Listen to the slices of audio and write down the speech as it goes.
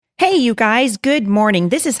Hey, you guys, good morning.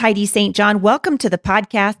 This is Heidi St. John. Welcome to the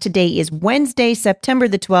podcast. Today is Wednesday, September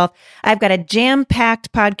the 12th. I've got a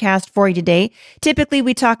jam-packed podcast for you today. Typically,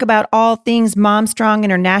 we talk about all things Mom Strong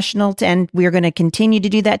International, and we're going to continue to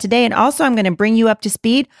do that today. And also, I'm going to bring you up to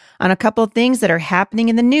speed on a couple of things that are happening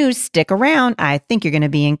in the news. Stick around. I think you're going to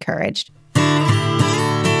be encouraged.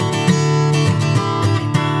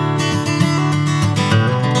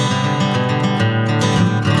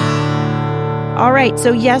 All right,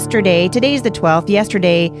 so today's the 12th.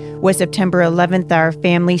 Yesterday was September 11th. Our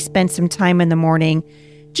family spent some time in the morning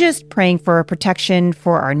just praying for protection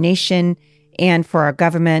for our nation and for our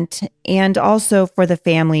government, and also for the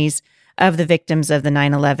families of the victims of the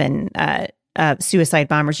 9/11 suicide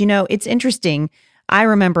bombers. You know, it's interesting. I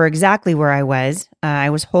remember exactly where I was. I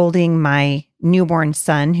was holding my newborn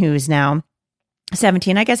son, who is now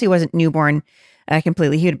 17. I guess he wasn't newborn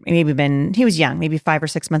completely. He was young, maybe 5 or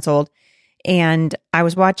 6 months old. And I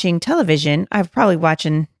was watching television. I was probably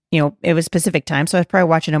watching, it was Pacific time. So I was probably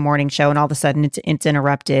watching a morning show, and all of a sudden it's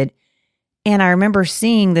interrupted. And I remember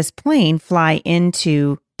seeing this plane fly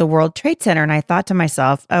into the World Trade Center. And I thought to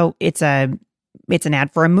myself, oh, it's an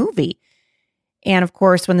ad for a movie. And of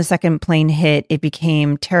course, when the second plane hit, it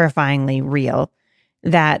became terrifyingly real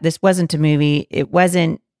that this wasn't a movie. It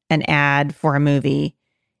wasn't an ad for a movie.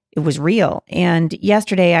 It was real. And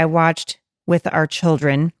yesterday I watched with our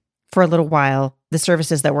children for a little while the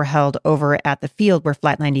services that were held over at the field where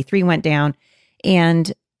Flight 93 went down.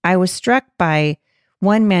 And I was struck by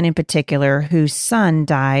one man in particular whose son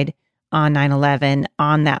died on 9/11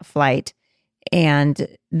 on that flight. And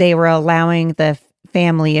they were allowing the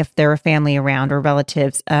family, if there were family around or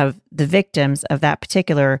relatives of the victims of that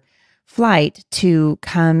particular flight, to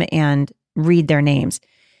come and read their names.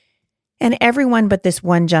 And everyone but this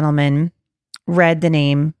one gentleman read the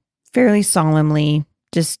name fairly solemnly.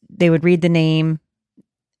 Just, they would read the name,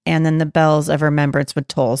 and then the bells of remembrance would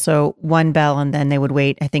toll. So one bell, and then they would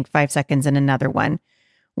wait, I think 5 seconds, and another one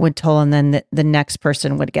would toll, and then the next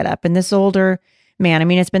person would get up. And this older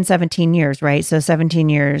man, it's been 17 years, right? So 17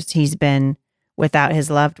 years he's been without his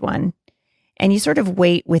loved one. And you sort of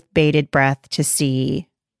wait with bated breath to see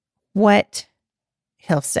what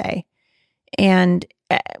he'll say. And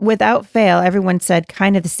without fail, everyone said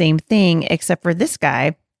kind of the same thing, except for this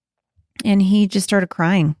guy. And he just started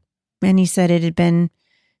crying. And he said it had been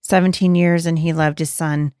 17 years and he loved his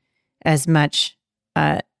son as much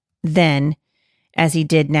then as he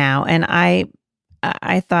did now. And I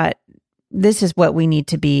thought, this is what we need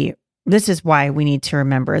to be. This is why we need to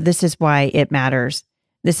remember. This is why it matters.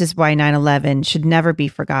 This is why 9/11 should never be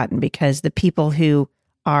forgotten, because the people who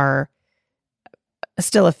are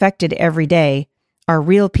still affected every day are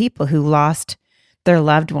real people who lost their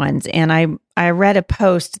loved ones. And I read a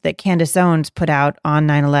post that Candace Owens put out on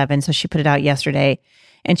 9/11. So she put it out yesterday.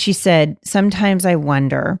 And she said, sometimes I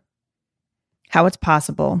wonder how it's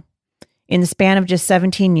possible in the span of just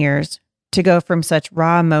 17 years to go from such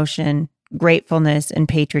raw emotion, gratefulness, and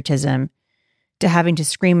patriotism to having to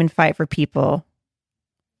scream and fight for people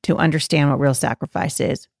to understand what real sacrifice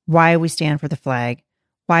is, why we stand for the flag,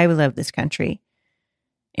 why we love this country,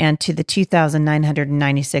 and to the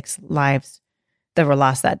 2,996 lives that were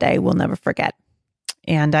lost that day, we'll never forget.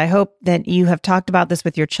 And I hope that you have talked about this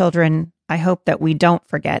with your children. I hope that we don't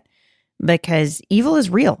forget, because evil is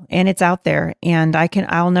real and it's out there. And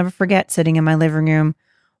I'll never forget sitting in my living room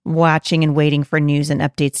watching and waiting for news and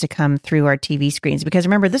updates to come through our TV screens. Because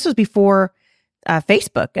remember, this was before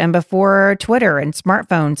Facebook and before Twitter and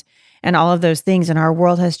smartphones and all of those things. And our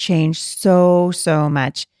world has changed so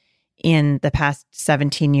much in the past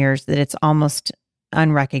 17 years that it's almost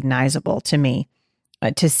unrecognizable to me.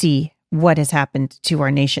 To see what has happened to our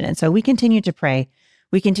nation. And so we continue to pray.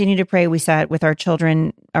 We sat with our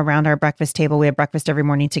children around our breakfast table. We had breakfast every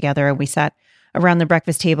morning together, and we sat around the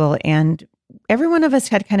breakfast table, and every one of us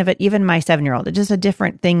had kind of even my 7-year-old, just a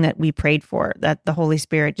different thing that we prayed for, that the Holy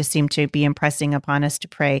Spirit just seemed to be impressing upon us to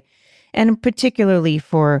pray. And particularly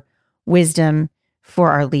for wisdom for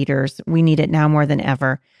our leaders. We need it now more than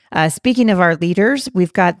ever. Speaking of our leaders,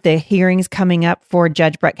 we've got the hearings coming up for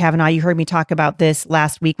Judge Brett Kavanaugh. You heard me talk about this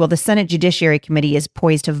last week. Well, the Senate Judiciary Committee is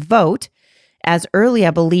poised to vote as early,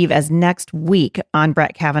 I believe, as next week on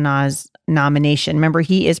Brett Kavanaugh's nomination. Remember,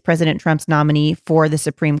 he is President Trump's nominee for the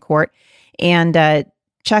Supreme Court. And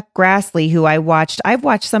Chuck Grassley, who I've watched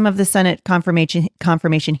some of the Senate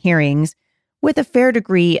confirmation hearings with a fair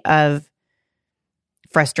degree of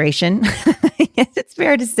frustration. It's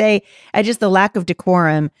fair to say, just the lack of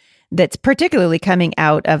decorum that's particularly coming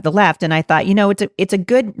out of the left. And I thought, it's a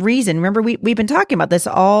good reason. Remember, we've been talking about this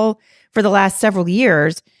all for the last several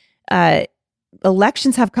years.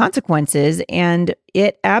 elections have consequences, and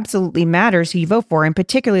it absolutely matters who you vote for. And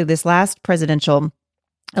particularly this last presidential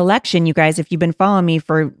election, you guys, if you've been following me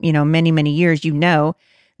for, many, many years, you know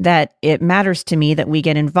that it matters to me that we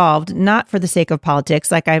get involved, not for the sake of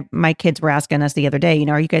politics. Like my kids were asking us the other day,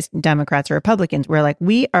 are you guys Democrats or Republicans? We're like,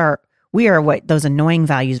 we are what those annoying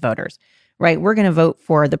values voters, right? We're going to vote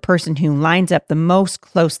for the person who lines up the most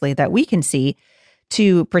closely that we can see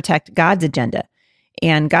to protect God's agenda.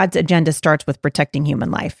 And God's agenda starts with protecting human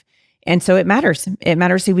life. And so it matters. It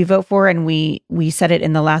matters who we vote for. And we said it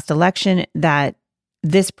in the last election that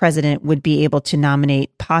this president would be able to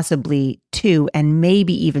nominate possibly 2 and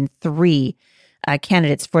maybe even 3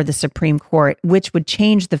 candidates for the Supreme Court, which would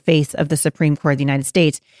change the face of the Supreme Court of the United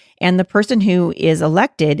States. And the person who is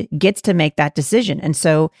elected gets to make that decision. And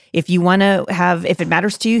so if it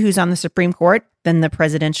matters to you who's on the Supreme Court, then the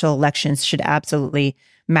presidential elections should absolutely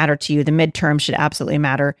matter to you. The midterms should absolutely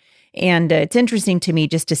matter. And it's interesting to me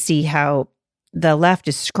just to see how the left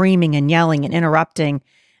is screaming and yelling and interrupting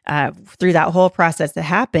through that whole process that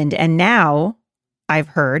happened. And now I've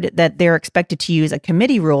heard that they're expected to use a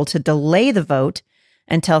committee rule to delay the vote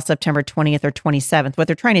until September 20th or 27th. What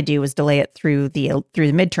they're trying to do is delay it through the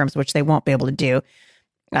midterms, which they won't be able to do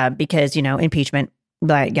because, impeachment,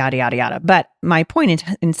 yada, yada, yada. But my point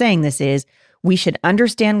in saying this is we should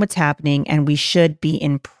understand what's happening and we should be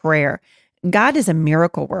in prayer. God is a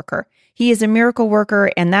miracle worker. He is a miracle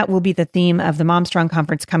worker, and that will be the theme of the Mom Strong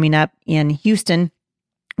Conference coming up in Houston,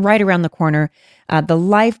 right around the corner, the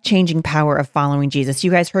life-changing power of following Jesus.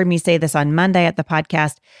 You guys heard me say this on Monday at the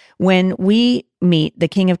podcast. When we meet the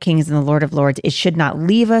King of Kings and the Lord of Lords, it should not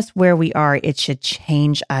leave us where we are. It should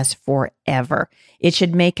change us forever. It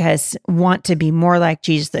should make us want to be more like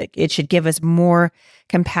Jesus. It should give us more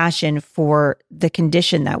compassion for the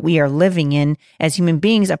condition that we are living in as human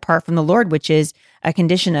beings apart from the Lord, which is a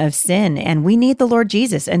condition of sin. And we need the Lord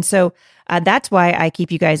Jesus. And so that's why I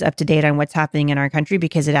keep you guys up to date on what's happening in our country,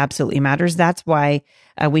 because it absolutely matters. That's why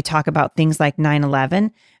we talk about things like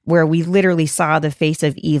 9/11, where we literally saw the face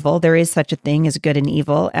of evil. There is such a thing as good and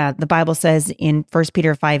evil. The Bible says in 1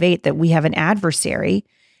 Peter 5:8 that we have an adversary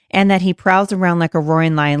and that he prowls around like a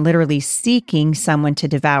roaring lion, literally seeking someone to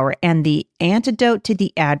devour. And the antidote to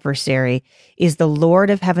the adversary is the Lord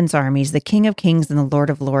of heaven's armies, the King of kings and the Lord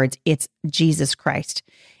of lords. It's Jesus Christ.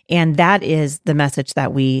 And that is the message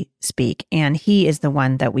that we speak. And he is the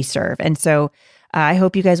one that we serve. And so I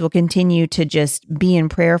hope you guys will continue to just be in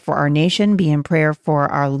prayer for our nation, be in prayer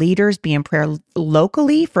for our leaders, be in prayer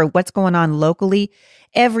locally for what's going on locally.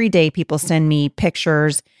 Every day people send me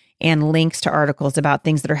pictures and links to articles about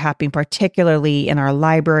things that are happening, particularly in our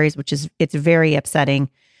libraries, it's very upsetting.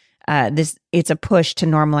 It's a push to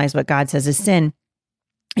normalize what God says is sin,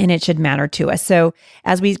 and it should matter to us. So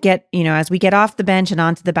as we get off the bench and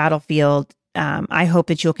onto the battlefield, I hope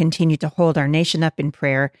that you'll continue to hold our nation up in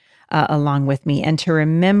prayer along with me, and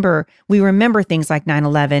to we remember things like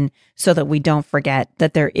 9/11 so that we don't forget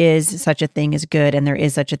that there is such a thing as good and there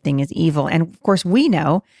is such a thing as evil. And of course, we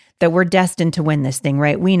know that we're destined to win this thing,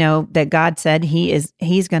 right? We know that God said Jesus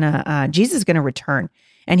is going to return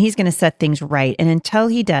and he's going to set things right. And until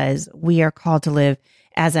he does, we are called to live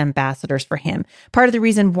as ambassadors for him. Part of the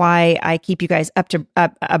reason why I keep you guys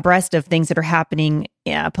abreast of things that are happening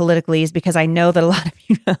politically is because I know that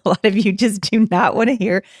a lot of you just do not want to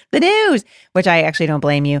hear the news, which I actually don't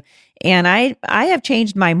blame you. And I have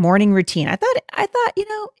changed my morning routine. I thought,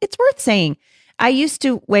 it's worth saying. I used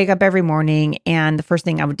to wake up every morning and the first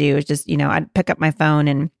thing I would do is just, I'd pick up my phone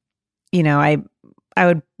and, I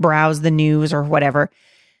would browse the news or whatever.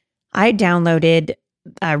 I downloaded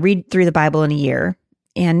Read Through the Bible in a Year.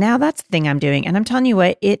 And now that's the thing I'm doing. And I'm telling you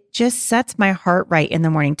what, it just sets my heart right in the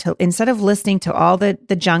morning. Instead of listening to all the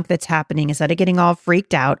junk that's happening, instead of getting all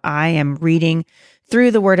freaked out, I am reading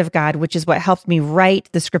through the Word of God, which is what helps me write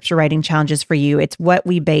the scripture writing challenges for you. It's what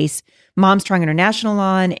we base Mom Strong International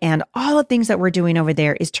on, and all the things that we're doing over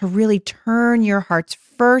there is to really turn your hearts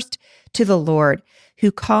first to the Lord,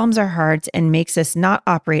 who calms our hearts and makes us not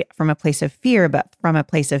operate from a place of fear, but from a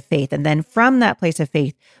place of faith. And then from that place of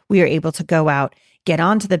faith, we are able to go out, get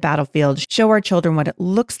onto the battlefield, show our children what it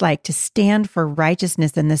looks like to stand for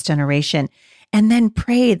righteousness in this generation, and then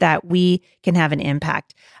pray that we can have an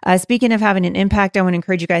impact. Speaking of having an impact, I want to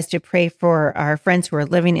encourage you guys to pray for our friends who are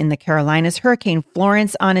living in the Carolinas. Hurricane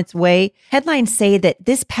Florence on its way. Headlines say that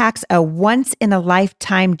this packs a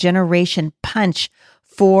once-in-a-lifetime generation punch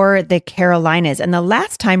for the Carolinas. And the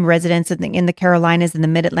last time residents in the Carolinas and the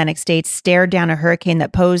mid-Atlantic states stared down a hurricane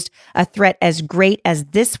that posed a threat as great as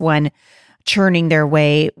this one, churning their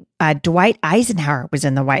way. Dwight Eisenhower was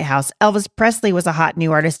in the White House. Elvis Presley was a hot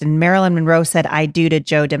new artist, and Marilyn Monroe said, "I do" to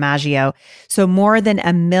Joe DiMaggio. So more than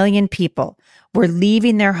 1 million people were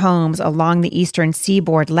leaving their homes along the eastern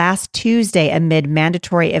seaboard last Tuesday amid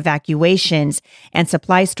mandatory evacuations, and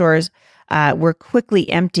supply stores were quickly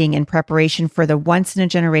emptying in preparation for the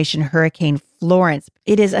once-in-a-generation Hurricane Florence.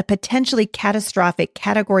 It is a potentially catastrophic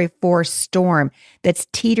Category 4 storm that's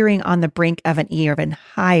teetering on the brink of an even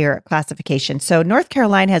higher classification. So North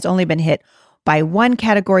Carolina has only been hit by one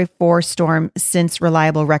Category 4 storm since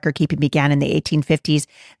reliable record-keeping began in the 1850s.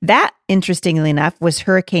 That, interestingly enough, was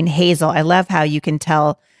Hurricane Hazel. I love how you can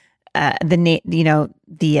tell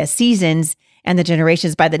the seasons and the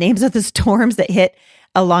generations by the names of the storms that hit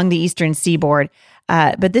along the eastern seaboard.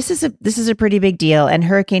 But this is a pretty big deal. And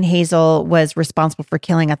Hurricane Hazel was responsible for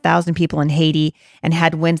killing 1,000 people in Haiti and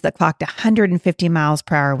had winds that clocked 150 miles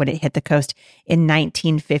per hour when it hit the coast in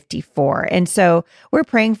 1954. And so we're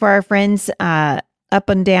praying for our friends up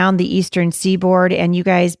and down the eastern seaboard. And you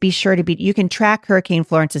guys be sure you can track Hurricane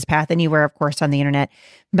Florence's path anywhere, of course, on the internet.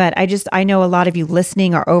 But I know a lot of you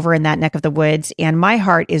listening are over in that neck of the woods, and my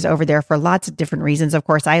heart is over there for lots of different reasons. Of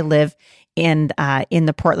course, I live in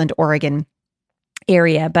the Portland, Oregon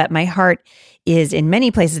area, but my heart is in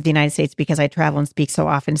many places of the United States because I travel and speak so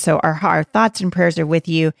often. So our thoughts and prayers are with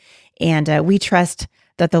you, and we trust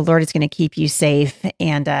that the Lord is going to keep you safe.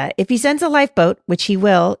 And if he sends a lifeboat, which he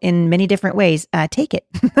will in many different ways, take it.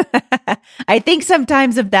 I think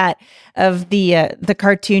sometimes of the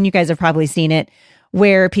cartoon, you guys have probably seen it,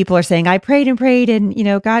 where people are saying, I prayed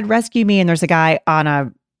and, God rescued me. And there's a guy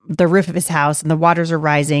on the roof of his house and the waters are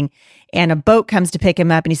rising and a boat comes to pick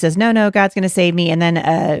him up and he says, no, God's going to save me. And then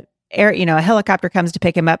a helicopter comes to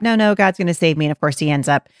pick him up. No, God's going to save me. And of course he ends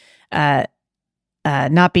up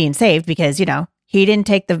not being saved because, he didn't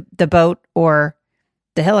take the boat or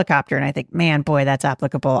the helicopter. And I think, man, boy, that's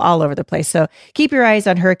applicable all over the place. So keep your eyes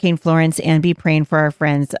on Hurricane Florence and be praying for our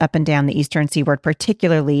friends up and down the eastern seaboard,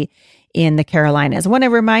 particularly in the Carolinas. I want to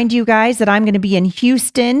remind you guys that I'm going to be in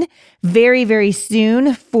Houston very, very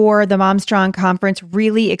soon for the Mom Strong Conference.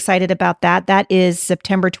 Really excited about that. That is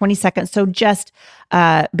September 22nd. So just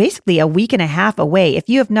basically a week and a half away. If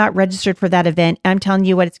you have not registered for that event, I'm telling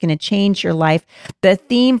you what, it's going to change your life. The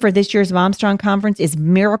theme for this year's Mom Strong Conference is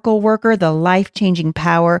Miracle Worker, the life-changing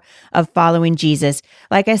power of following Jesus.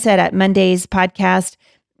 Like I said at Monday's podcast,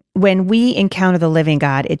 when we encounter the living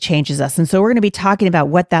God, it changes us. And so we're going to be talking about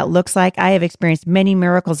what that looks like. I have experienced many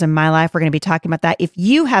miracles in my life. We're going to be talking about that. If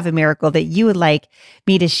you have a miracle that you would like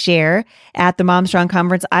me to share at the Mom Strong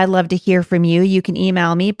Conference, I'd love to hear from you. You can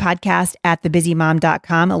email me,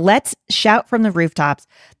 podcast@thebusymom.com. Let's shout from the rooftops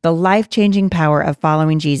the life-changing power of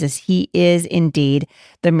following Jesus. He is indeed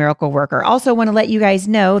the miracle worker. Also want to let you guys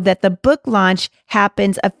know that the book launch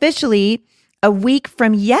happens officially a week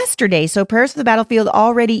from yesterday. So Prayers for the Battlefield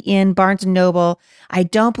already in Barnes & Noble. I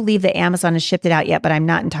don't believe that Amazon has shipped it out yet, but I'm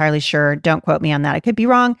not entirely sure. Don't quote me on that. I could be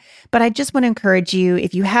wrong, but I just want to encourage you,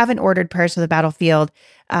 if you haven't ordered Prayers for the Battlefield,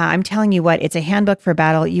 I'm telling you what, it's a handbook for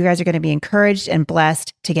battle. You guys are going to be encouraged and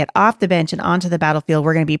blessed to get off the bench and onto the battlefield.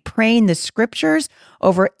 We're going to be praying the scriptures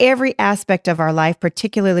over every aspect of our life,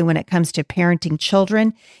 particularly when it comes to parenting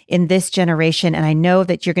children in this generation. And I know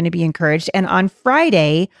that you're going to be encouraged. And on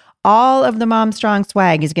Friday, all of the Mom Strong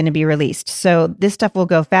swag is going to be released. So this stuff will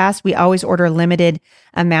go fast. We always order limited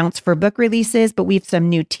amounts for book releases, but we have some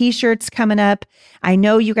new t-shirts coming up. I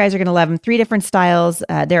know you guys are going to love them. 3 different styles.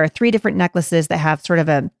 There are 3 different necklaces that have sort of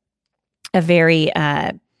a very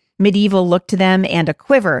medieval look to them, and a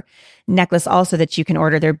quiver necklace also that you can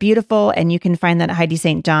order. They're beautiful, and you can find that at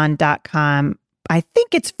HeidiSt.John.com. I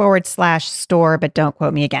think it's /store, but don't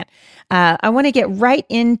quote me again. I want to get right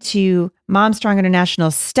into Mom Strong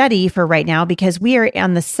International study for right now, because we are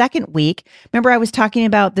on the second week. Remember, I was talking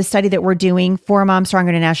about the study that we're doing for Mom Strong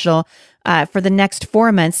International for the next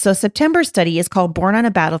 4 months. So September study is called Born on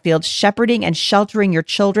a Battlefield, Shepherding and Sheltering Your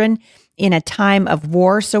Children in a Time of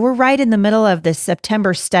War. So we're right in the middle of the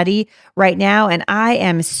September study right now, and I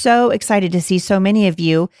am so excited to see so many of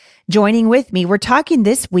you joining with me. We're talking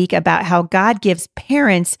this week about how God gives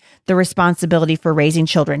parents the responsibility for raising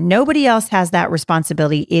children. Nobody else has that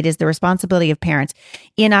responsibility. It is the responsibility of parents.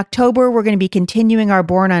 In October, we're going to be continuing our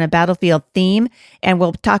Born on a Battlefield theme, and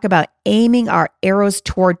we'll talk about aiming our arrows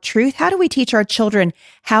toward truth. How do we teach our children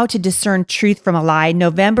how to discern truth from a lie?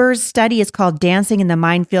 November's study is called Dancing in the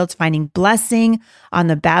Minefields, Finding Blessing on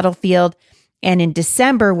the Battlefield. And in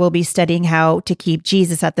December, we'll be studying how to keep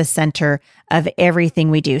Jesus at the center of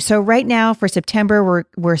everything we do. So right now for September,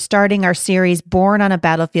 we're starting our series, Born on a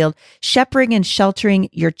Battlefield, Shepherding and Sheltering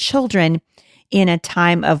Your Children in a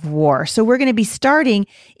time of war. So we're going to be starting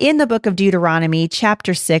in the book of Deuteronomy,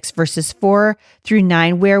 chapter 6, verses 4 through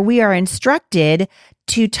 9, where we are instructed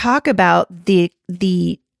to talk about the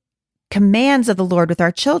commands of the Lord with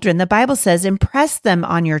our children. The Bible says, impress them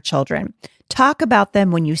on your children. Talk about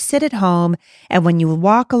them when you sit at home and when you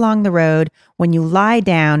walk along the road, when you lie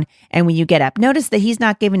down and when you get up. Notice that he's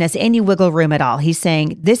not giving us any wiggle room at all. He's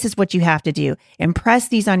saying, this is what you have to do. Impress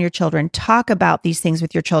these on your children. Talk about these things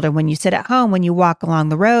with your children when you sit at home, when you walk along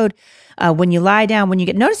the road, when you lie down, when you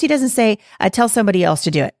get, notice he doesn't say, tell somebody else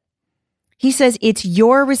to do it. He says it's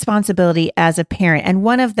your responsibility as a parent. And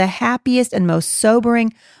one of the happiest and most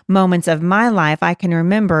sobering moments of my life, I can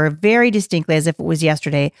remember very distinctly as if it was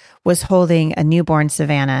yesterday, was holding a newborn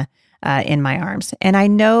Savannah in my arms. And I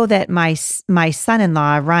know that my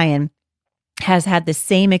son-in-law, Ryan, has had the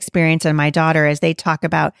same experience, and my daughter, as they talk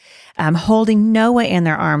about holding Noah in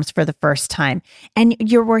their arms for the first time. And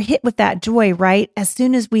we're hit with that joy, right? As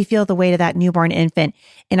soon as we feel the weight of that newborn infant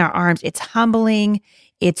in our arms, it's humbling,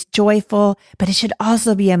 it's joyful, but it should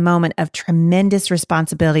also be a moment of tremendous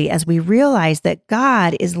responsibility as we realize that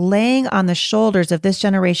God is laying on the shoulders of this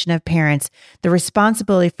generation of parents the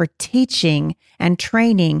responsibility for teaching and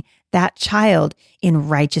training that child in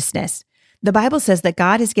righteousness. The Bible says that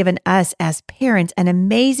God has given us as parents an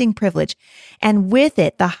amazing privilege, and with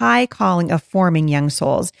it, the high calling of forming young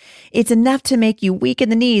souls. It's enough to make you weak in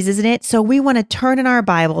the knees, isn't it? So we want to turn in our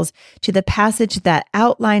Bibles to the passage that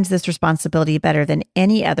outlines this responsibility better than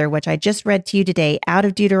any other, which I just read to you today out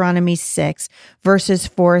of Deuteronomy 6, verses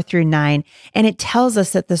 4 through 9. And it tells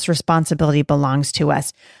us that this responsibility belongs to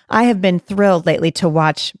us. I have been thrilled lately to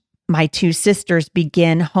watch my two sisters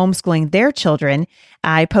begin homeschooling their children.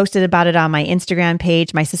 I posted about it on my Instagram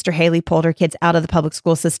page. My sister Haley pulled her kids out of the public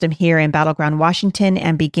school system here in Battleground, Washington,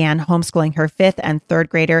 and began homeschooling her 5th and 3rd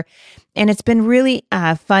grader. And it's been really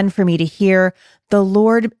fun for me to hear the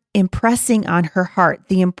Lord impressing on her heart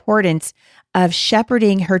the importance of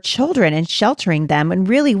shepherding her children and sheltering them. And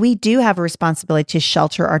really, we do have a responsibility to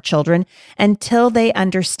shelter our children until they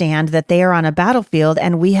understand that they are on a battlefield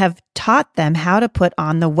and we have taught them how to put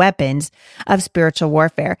on the weapons of spiritual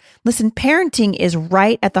warfare. Listen, parenting is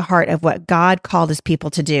right at the heart of what God called his people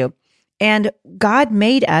to do. And God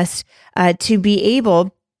made us to be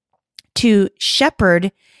able to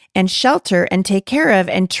shepherd and shelter and take care of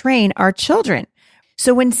and train our children.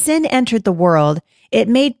 So when sin entered the world, it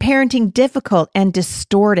made parenting difficult and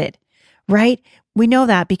distorted, right? We know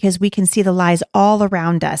that because we can see the lies all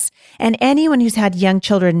around us. And anyone who's had young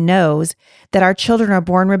children knows that our children are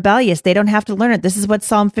born rebellious. They don't have to learn it. This is what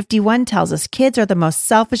Psalm 51 tells us. Kids are the most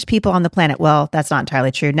selfish people on the planet. Well, that's not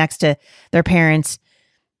entirely true. Next to their parents,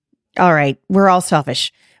 all right, we're all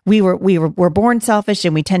selfish. We're born selfish,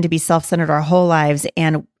 and we tend to be self-centered our whole lives.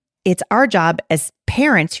 And it's our job as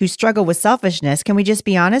parents who struggle with selfishness. Can we just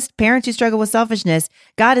be honest? Parents who struggle with selfishness,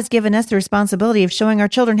 God has given us the responsibility of showing our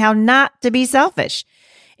children how not to be selfish.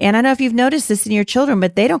 And I don't know if you've noticed this in your children,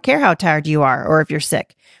 but they don't care how tired you are or if you're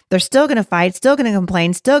sick. They're still going to fight, still going to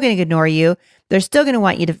complain, still going to ignore you. They're still going to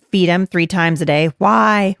want you to feed them 3 times a day.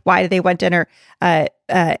 Why? Why do they want dinner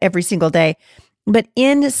every single day? But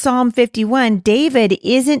in Psalm 51, David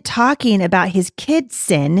isn't talking about his kids'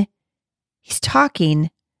 sin. He's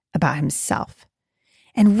talking about himself.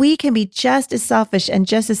 And we can be just as selfish and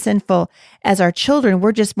just as sinful as our children.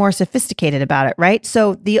 We're just more sophisticated about it, right?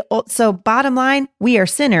 So bottom line, we are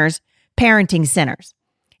sinners, parenting sinners.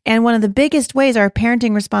 And one of the biggest ways our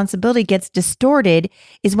parenting responsibility gets distorted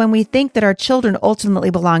is when we think that our children ultimately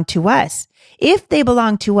belong to us. If they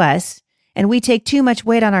belong to us and we take too much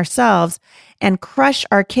weight on ourselves and crush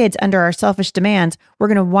our kids under our selfish demands, we're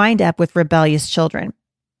going to wind up with rebellious children.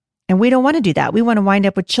 And we don't want to do that. We want to wind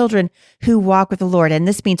up with children who walk with the Lord. And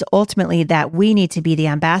this means ultimately that we need to be the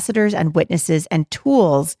ambassadors and witnesses and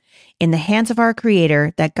tools in the hands of our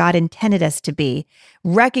Creator that God intended us to be,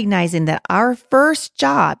 recognizing that our first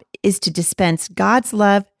job is to dispense God's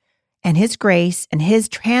love and his grace and his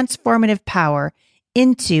transformative power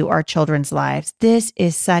into our children's lives. This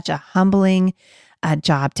is such a humbling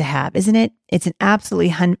job to have, isn't it? It's an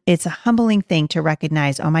absolutely, it's a humbling thing to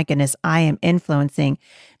recognize, oh my goodness, I am influencing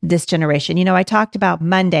this generation. You know, I talked about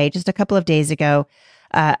Monday, just a couple of days ago,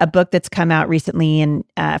 a book that's come out recently. And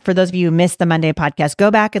for those of you who missed the Monday podcast,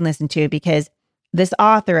 go back and listen to it, because this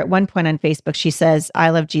author at one point on Facebook, she says,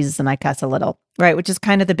 I love Jesus and I cuss a little, right? Which is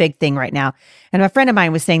kind of the big thing right now. And a friend of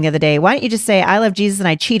mine was saying the other day, why don't you just say, I love Jesus and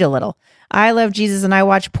I cheat a little. I love Jesus and I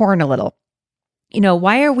watch porn a little. You know,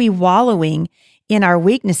 why are we wallowing in our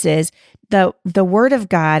weaknesses? The word of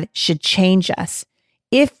God should change us.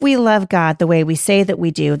 If we love God the way we say that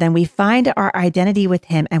we do, then we find our identity with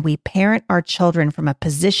him and we parent our children from a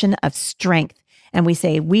position of strength and we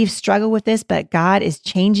say, we've struggled with this, but God is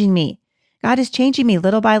changing me. God is changing me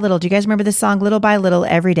little by little. Do you guys remember the song, Little by Little,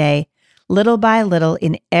 every day? Little by little,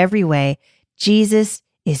 in every way, Jesus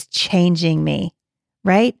is changing me,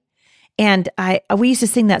 right? And we used to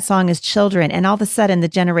sing that song as children, and all of a sudden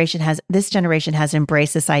this generation has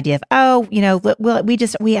embraced this idea of,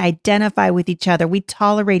 we identify with each other, we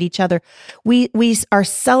tolerate each other, we are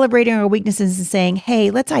celebrating our weaknesses and saying,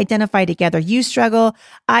 hey, let's identify together. You struggle,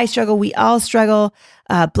 I struggle, we all struggle.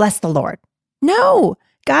 Bless the Lord. No,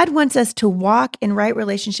 God wants us to walk in right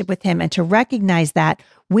relationship with Him and to recognize that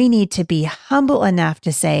we need to be humble enough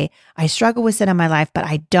to say, I struggle with sin in my life, but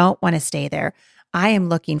I don't want to stay there. I am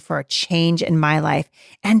looking for a change in my life,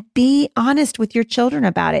 and be honest with your children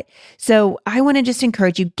about it. So I want to just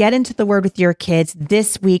encourage you, get into the Word with your kids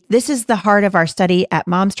this week. This is the heart of our study at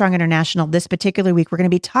Mom Strong International. This particular week, we're going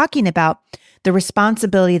to be talking about the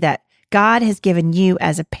responsibility that God has given you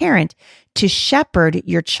as a parent to shepherd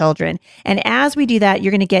your children. And as we do that,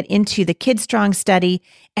 you're going to get into the Kid Strong study,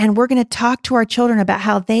 and we're going to talk to our children about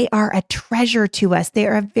how they are a treasure to us. They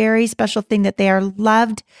are a very special thing, that they are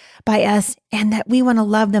loved by us, and that we want to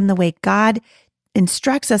love them the way God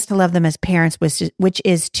instructs us to love them as parents, which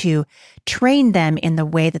is to train them in the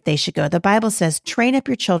way that they should go. The Bible says, train up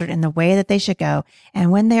your children in the way that they should go,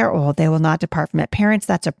 and when they are old, they will not depart from it. Parents,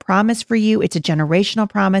 that's a promise for you. It's a generational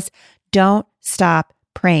promise. Don't stop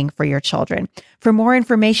praying for your children. For more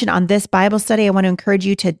information on this Bible study, I want to encourage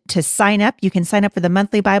you to sign up. You can sign up for the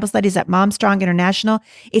monthly Bible studies at Mom Strong International.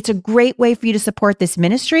 It's a great way for you to support this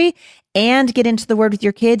ministry and get into the Word with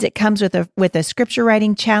your kids. It comes with a scripture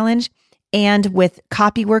writing challenge and with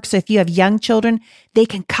copy work. So if you have young children, they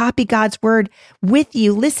can copy God's Word with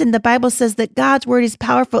you. Listen, the Bible says that God's Word is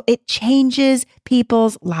powerful. It changes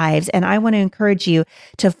people's lives. And I want to encourage you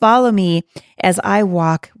to follow me as I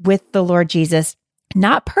walk with the Lord Jesus,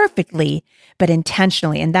 not perfectly, but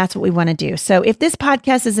intentionally. And that's what we want to do. So if this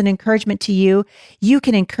podcast is an encouragement to you, you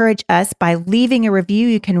can encourage us by leaving a review.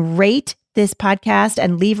 You can rate this podcast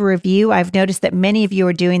and leave a review. I've noticed that many of you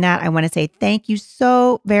are doing that. I want to say thank you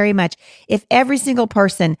so very much. If every single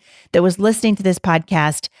person that was listening to this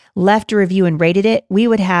podcast left a review and rated it, we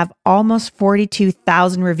would have almost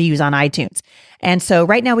 42,000 reviews on iTunes. And so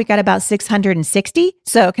right now we got about 660.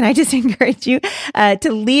 So can I just encourage you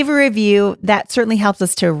to leave a review? That certainly helps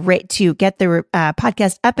us to get the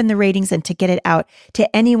podcast up in the ratings and to get it out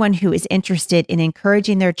to anyone who is interested in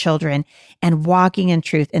encouraging their children and walking in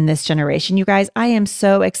truth in this generation. You guys, I am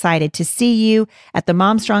so excited to see you at the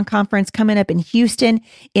Mom Strong Conference coming up in Houston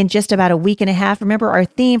in just about a week and a half. Remember our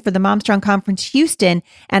theme for the Mom Strong Conference Houston,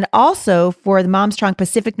 and also for the Mom Strong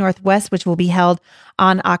Pacific Northwest, which will be held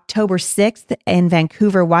on October 6th in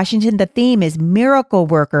Vancouver, Washington. The theme is Miracle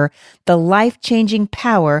Worker, the life-changing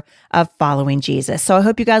power of following Jesus. So I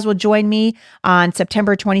hope you guys will join me on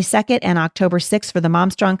September 22nd and October 6th for the Mom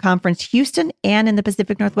Strong Conference Houston and in the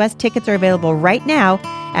Pacific Northwest. Tickets are available right now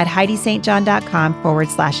at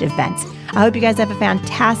HeidiSt.com/events. I hope you guys have a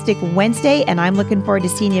fantastic Wednesday, and I'm looking forward to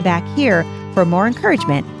seeing you back here for more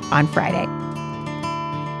encouragement on Friday.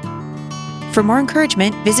 For more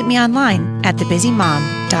encouragement, visit me online at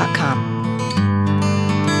thebusymom.com.